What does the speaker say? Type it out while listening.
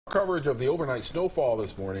Coverage of the overnight snowfall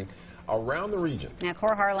this morning around the region. Now,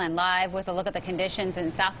 Cor Harlan live with a look at the conditions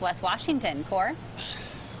in southwest Washington. Cor?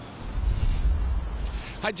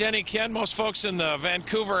 Hi, Jenny, Ken. Most folks in the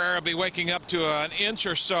Vancouver area will be waking up to an inch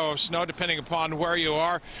or so of snow, depending upon where you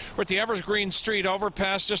are. We're at the Evergreen Street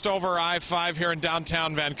overpass, just over I-5 here in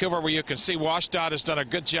downtown Vancouver, where you can see WashDOT has done a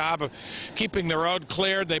good job of keeping the road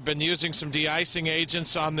cleared. They've been using some de-icing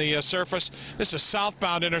agents on the surface. This is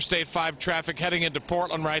southbound Interstate 5 traffic heading into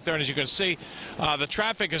Portland right there, and as you can see, the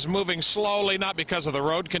traffic is moving slowly, not because of the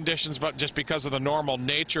road conditions, but just because of the normal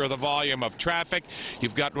nature of the volume of traffic.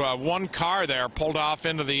 You've got one car there pulled off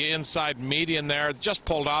into the inside median there, just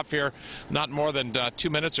pulled off here not more than 2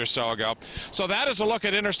 minutes or so ago. So that is a look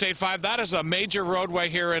at Interstate 5. That is a major roadway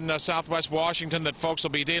here in southwest Washington that folks will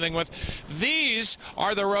be dealing with. These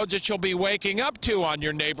are the roads that you'll be waking up to on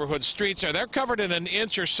your neighborhood streets. They're covered in an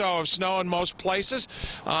inch or so of snow in most places.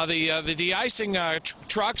 The de-icing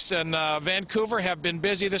trucks in Vancouver have been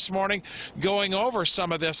busy this morning going over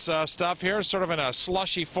some of this stuff here, sort of in a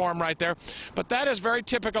slushy form right there. But that is very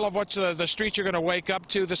typical of what the streets you're going to wake up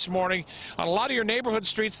to this morning on a lot of your neighborhood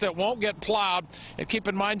streets that won't get plowed. And keep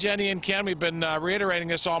in mind, Jenny and Ken, we've been reiterating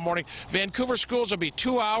this all morning, Vancouver schools will be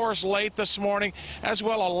 2 hours late this morning, as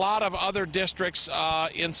well a lot of other districts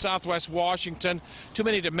in southwest Washington. Too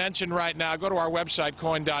many to mention right now. Go to our website,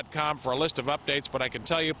 coin.com, for a list of updates, but I can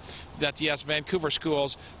tell you that, yes, Vancouver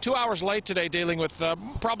schools 2 hours late today, dealing with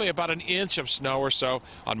probably about an inch of snow or so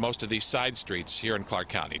on most of these side streets here in Clark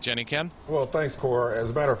County. Jenny, Ken? Well, thanks, Cor. As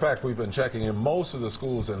a matter of fact, we've been checking in. Most of the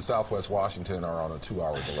schools in southwest Washington are on a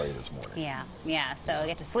 2-hour delay this morning. Yeah, so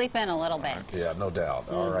get to sleep in a little bit. Yeah, no doubt.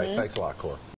 All right, thanks a lot, Cor.